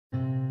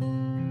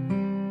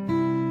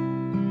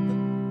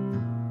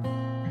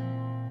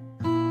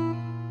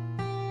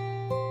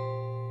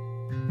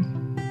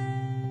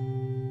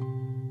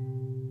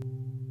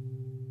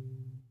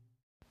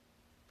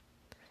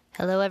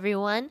Hello,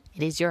 everyone.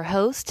 It is your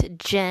host,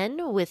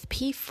 Jenn, with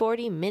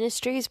P40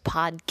 Ministries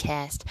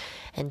Podcast.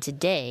 And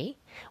today,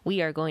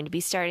 we are going to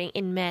be starting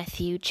in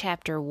Matthew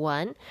chapter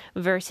 1,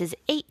 verses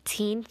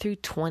 18 through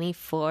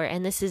 24.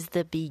 And this is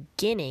the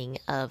beginning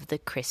of the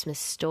Christmas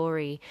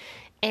story.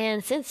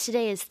 And since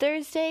today is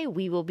Thursday,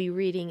 we will be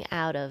reading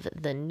out of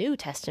the New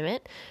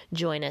Testament.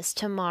 Join us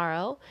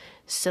tomorrow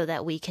so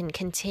that we can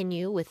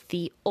continue with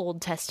the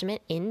Old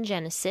Testament in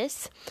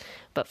Genesis.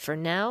 But for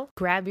now,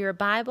 grab your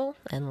Bible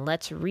and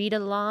let's read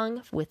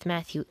along with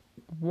Matthew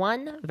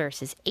 1,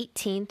 verses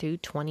 18 through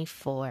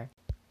 24.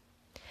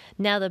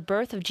 Now the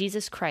birth of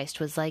Jesus Christ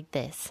was like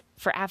this.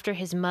 For after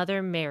his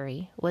mother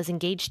Mary was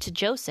engaged to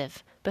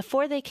Joseph,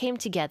 before they came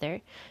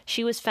together,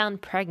 she was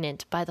found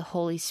pregnant by the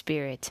Holy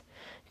Spirit.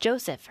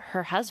 Joseph,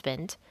 her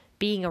husband,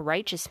 being a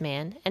righteous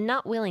man and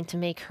not willing to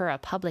make her a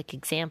public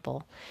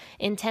example,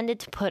 intended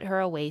to put her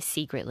away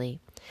secretly.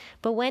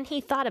 But when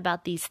he thought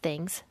about these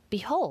things,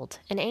 behold,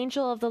 an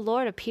angel of the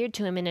Lord appeared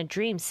to him in a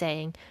dream,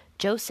 saying,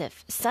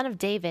 Joseph, son of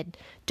David,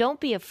 don't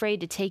be afraid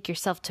to take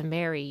yourself to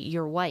Mary,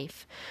 your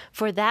wife,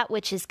 for that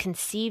which is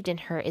conceived in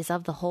her is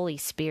of the Holy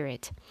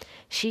Spirit.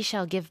 She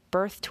shall give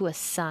birth to a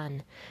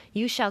son.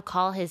 You shall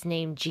call his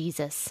name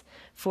Jesus,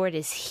 for it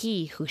is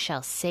he who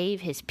shall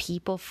save his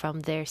people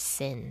from their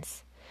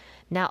sins.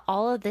 Now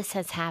all of this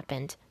has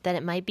happened, that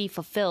it might be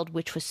fulfilled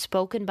which was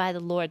spoken by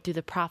the Lord through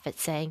the prophet,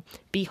 saying,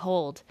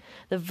 Behold,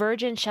 the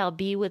virgin shall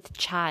be with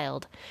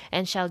child,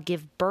 and shall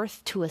give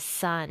birth to a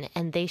son,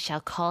 and they shall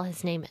call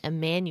his name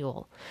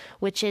Emmanuel,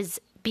 which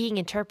is, being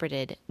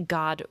interpreted,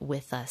 God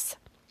with us.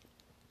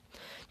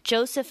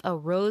 Joseph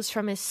arose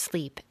from his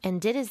sleep, and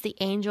did as the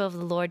angel of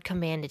the Lord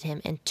commanded him,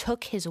 and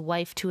took his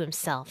wife to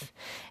himself.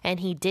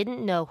 And he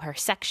didn't know her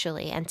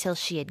sexually until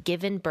she had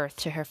given birth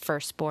to her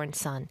firstborn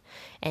son,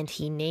 and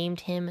he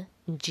named him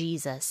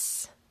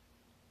Jesus.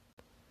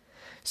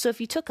 So if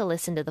you took a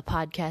listen to the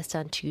podcast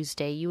on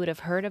Tuesday, you would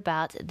have heard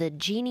about the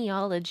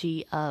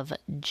genealogy of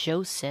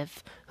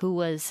Joseph, who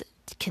was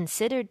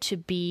considered to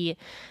be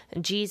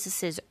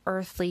Jesus's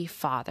earthly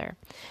father.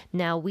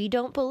 Now, we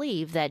don't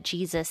believe that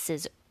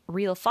Jesus's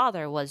real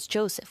father was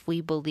Joseph.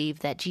 We believe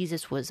that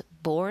Jesus was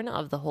born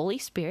of the Holy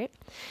Spirit,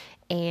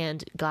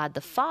 and God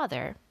the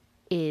Father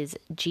is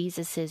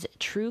Jesus's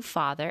true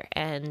father,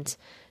 and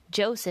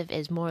Joseph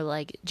is more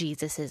like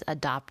Jesus's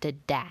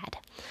adopted dad,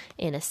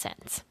 in a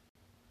sense.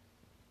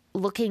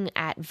 Looking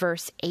at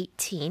verse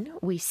 18,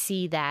 we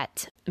see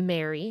that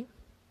Mary,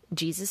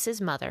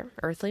 Jesus's mother,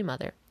 earthly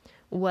mother,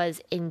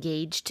 was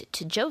engaged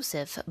to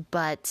Joseph,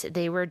 but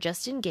they were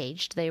just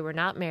engaged. They were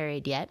not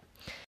married yet.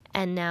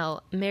 And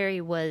now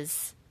Mary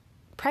was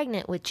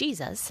pregnant with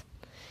Jesus,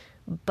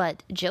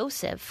 but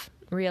Joseph,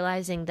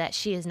 realizing that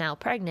she is now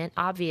pregnant,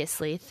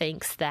 obviously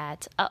thinks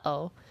that,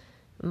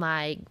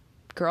 my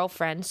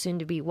girlfriend,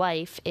 soon-to-be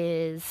wife,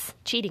 is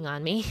cheating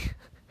on me.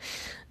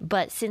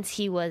 But since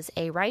he was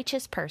a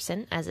righteous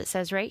person, as it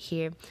says right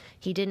here,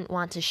 he didn't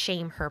want to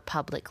shame her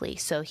publicly.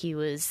 So he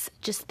was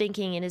just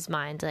thinking in his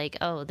mind, like,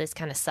 oh, this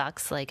kind of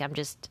sucks. Like, I'm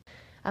just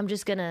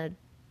going to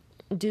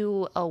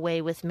do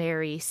away with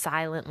Mary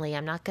silently.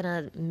 I'm not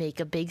going to make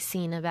a big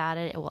scene about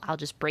it. I'll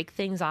just break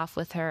things off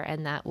with her,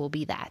 and that will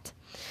be that.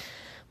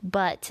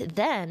 But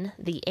then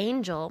the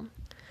angel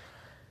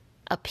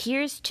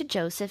appears to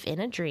Joseph in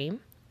a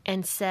dream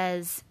and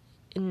says,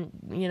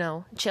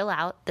 chill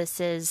out. This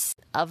is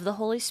of the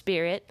Holy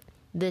Spirit.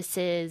 This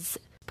is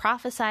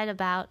prophesied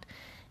about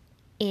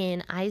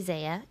in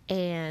Isaiah,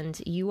 and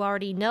you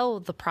already know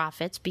the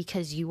prophets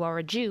because you are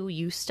a Jew.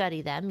 You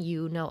study them.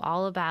 You know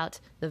all about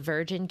the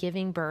virgin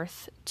giving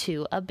birth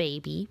to a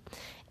baby,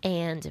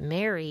 and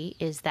Mary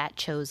is that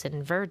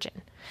chosen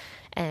virgin,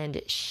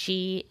 and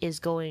she is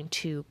going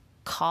to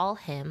call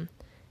him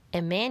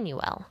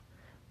Emmanuel,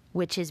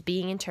 which is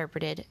being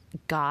interpreted,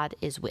 God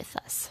is with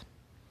us.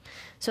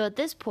 So at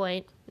this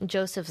point,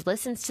 Joseph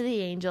listens to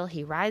the angel.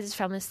 He rises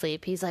from his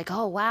sleep. He's like,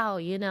 oh, wow,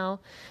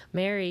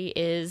 Mary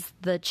is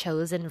the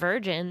chosen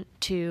virgin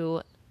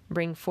to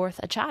bring forth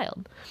a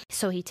child.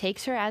 So he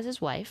takes her as his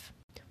wife,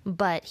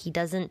 but he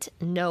doesn't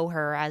know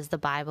her as the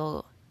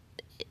Bible.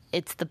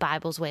 It's the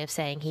Bible's way of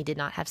saying he did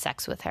not have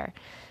sex with her.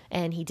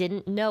 And he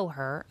didn't know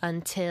her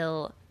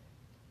until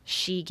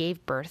she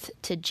gave birth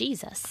to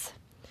Jesus.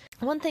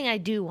 One thing I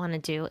do want to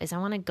do is I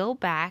want to go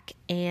back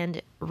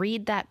and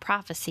read that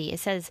prophecy. It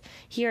says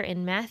here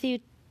in Matthew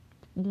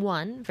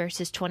 1,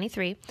 verses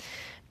 23,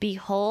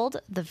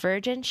 Behold, the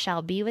virgin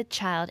shall be with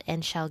child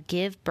and shall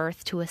give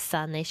birth to a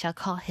son. They shall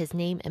call his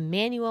name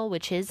Emmanuel,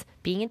 which is,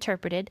 being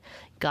interpreted,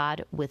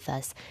 God with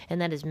us.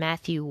 And that is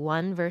Matthew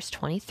 1, verse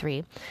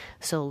 23.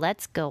 So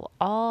let's go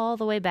all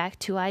the way back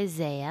to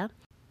Isaiah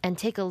and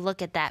take a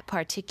look at that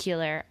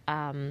particular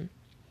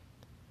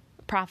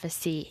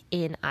prophecy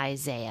in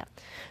Isaiah.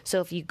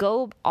 So if you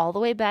go all the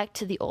way back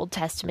to the Old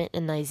Testament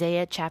in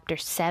Isaiah chapter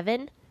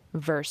 7,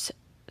 verse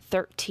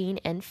 13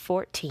 and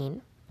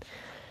 14,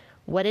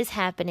 what is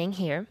happening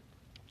here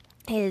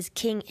is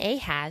King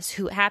Ahaz,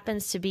 who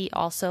happens to be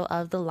also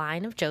of the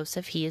line of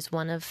Joseph. He is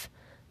one of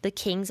the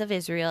kings of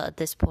Israel at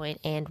this point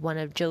and one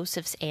of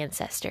Joseph's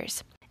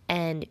ancestors.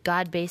 And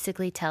God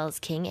basically tells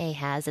King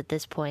Ahaz at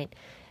this point,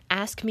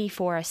 ask me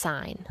for a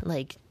sign.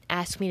 Like,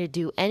 ask me to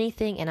do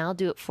anything and I'll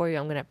do it for you.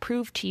 I'm going to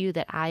prove to you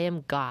that I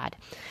am God.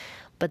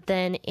 But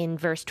then in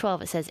verse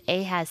 12, it says,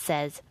 Ahaz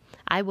says,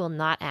 I will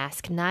not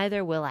ask,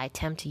 neither will I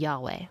tempt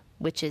Yahweh,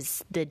 which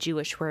is the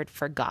Jewish word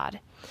for God.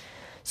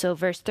 So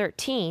verse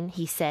 13,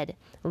 he said,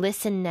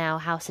 listen now,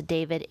 house of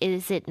David,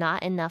 is it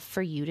not enough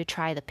for you to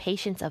try the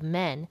patience of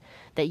men,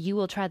 that you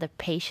will try the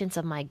patience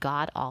of my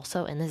God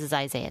also? And this is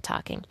Isaiah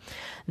talking.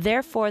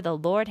 Therefore the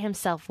Lord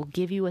himself will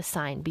give you a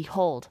sign.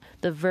 Behold,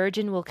 the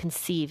virgin will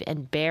conceive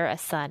and bear a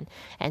son,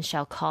 and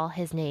shall call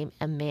his name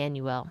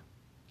Emmanuel.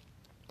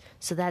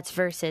 So that's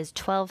verses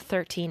 12,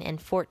 13,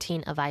 and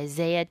 14 of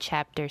Isaiah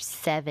chapter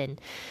 7.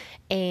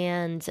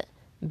 And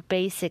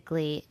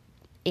basically,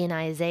 in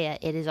Isaiah,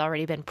 it has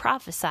already been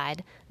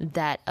prophesied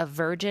that a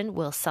virgin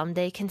will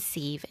someday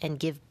conceive and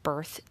give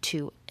birth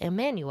to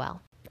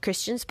Emmanuel.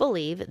 Christians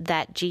believe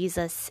that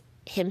Jesus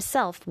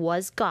himself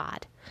was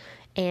God,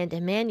 and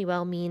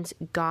Emmanuel means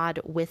God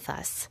with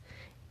us.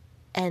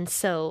 And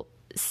so,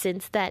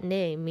 since that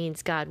name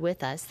means God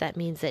with us, that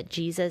means that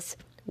Jesus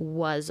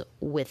was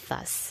with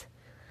us.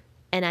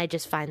 And I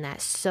just find that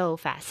so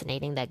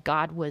fascinating that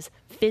God was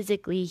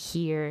physically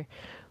here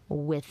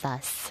with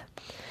us.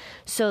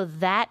 So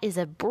that is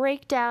a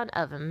breakdown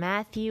of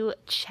Matthew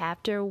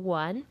chapter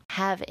 1.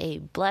 Have a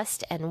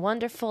blessed and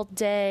wonderful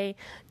day.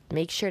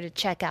 Make sure to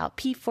check out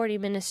P40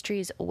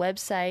 Ministries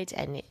website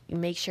and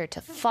make sure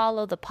to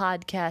follow the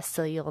podcast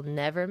so you'll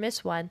never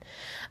miss one.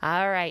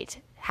 All right.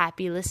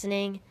 Happy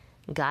listening.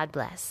 God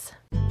bless.